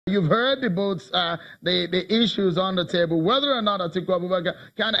You've heard the both the issues on the table, whether or not Atiku Abubakar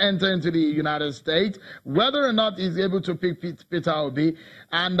can enter into the United States, whether or not he's able to pick Peter Obi.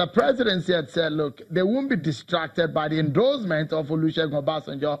 And the presidency had said, look, they won't be distracted by the endorsement of Olusegun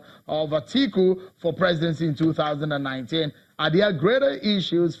Obasanjo of Atiku for presidency in 2019. Are there greater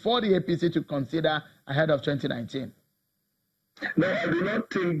issues for the APC to consider ahead of 2019? No, I do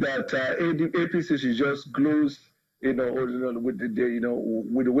not think that APC should just close, with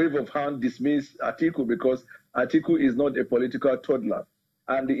the wave of hand dismiss Atiku, because Atiku is not a political toddler.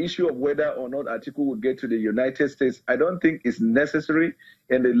 And the issue of whether or not Atiku will get to the United States, I don't think is necessary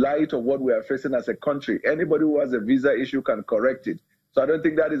in the light of what we are facing as a country. Anybody who has a visa issue can correct it. So I don't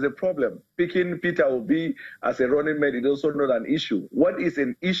think that is a problem. Picking Peter Obi as a running mate is also not an issue. What is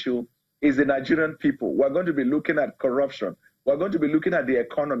an issue is the Nigerian people. We're going to be looking at corruption. We're going to be looking at the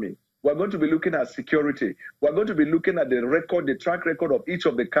economy. We're going to be looking at security. We're going to be looking at the track record of each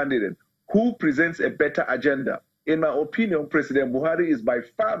of the candidates. Who presents a better agenda? In my opinion, President Buhari is by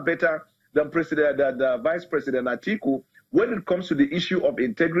far better than Vice President Atiku when it comes to the issue of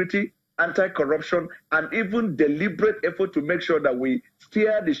integrity, anti-corruption, and even deliberate effort to make sure that we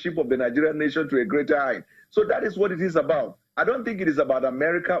steer the ship of the Nigerian nation to a greater height. So that is what it is about. I don't think it is about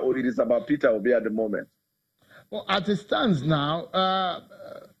America or it is about Peter Obi at the moment. Well, as it stands now,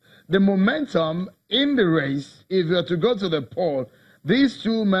 the momentum in the race, if you were to go to the poll, these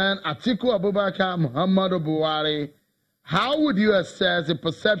two men, Atiku Abubakar, Muhammadu Buhari, how would you assess the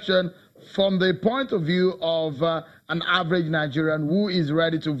perception from the point of view of an average Nigerian who is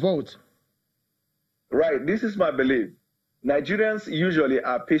ready to vote? Right. This is my belief. Nigerians usually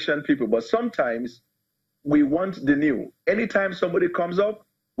are patient people, but sometimes we want the new. Anytime somebody comes up,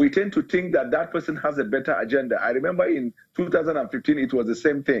 we tend to think that that person has a better agenda. I remember in 2015, it was the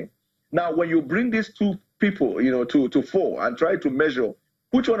same thing. Now, when you bring these two people, to fore and try to measure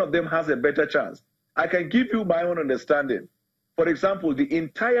which one of them has a better chance, I can give you my own understanding. For example, the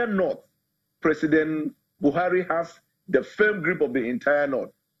entire North, President Buhari has the firm grip of the entire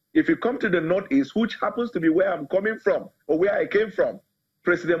North. If you come to the Northeast, which happens to be where I'm coming from or where I came from,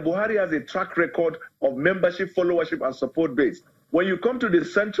 President Buhari has a track record of membership, followership, and support base. When you come to the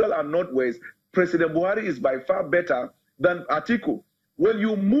Central and Northwest, President Buhari is by far better than Atiku. When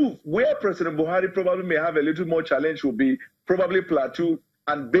you move, where President Buhari probably may have a little more challenge will be probably Plateau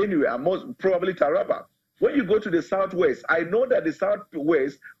and Benue, and most probably Taraba. When you go to the Southwest, I know that the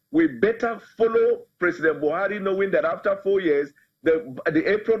Southwest will better follow President Buhari, knowing that after 4 years, the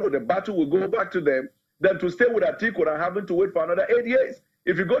apron or the battle will go back to them, than to stay with Atiku and having to wait for another 8 years.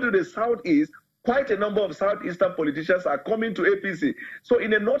 If you go to the Southeast, quite a number of Southeastern politicians are coming to APC. So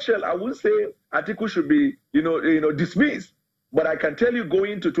in a nutshell, I would say Atiku should be, dismissed. But I can tell you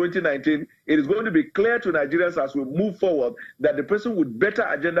going into 2019, it is going to be clear to Nigerians as we move forward that the person with better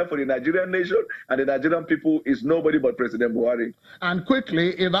agenda for the Nigerian nation and the Nigerian people is nobody but President Buhari. And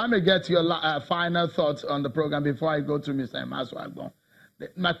quickly, if I may get your final thoughts on the program before I go to Mr. Maswagbon.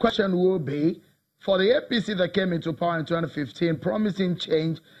 My question will be, for the APC that came into power in 2015, promising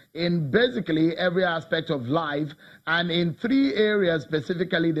change in basically every aspect of life, and in 3 areas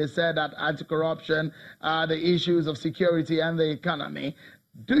specifically, they said that anti-corruption, the issues of security and the economy.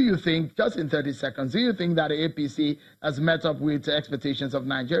 Do you think, just in 30 seconds, do you think that the APC has met up with the expectations of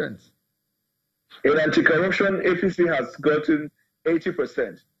Nigerians? In anti-corruption, APC has gotten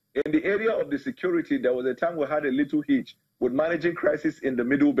 80%. In the area of the security, there was a time we had a little hitch with managing crisis in the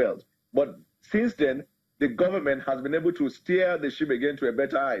Middle Belt. But since then, the government has been able to steer the ship again to a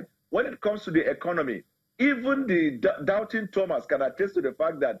better height. When it comes to the economy, even the doubting Thomas can attest to the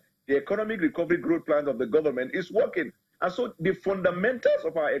fact that the economic recovery growth plans of the government is working. And so the fundamentals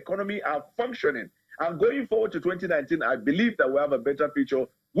of our economy are functioning. And going forward to 2019, I believe that we have a better picture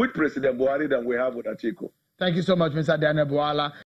with President Buhari than we have with Atiku. Thank you so much, Mr. Daniel Bwala.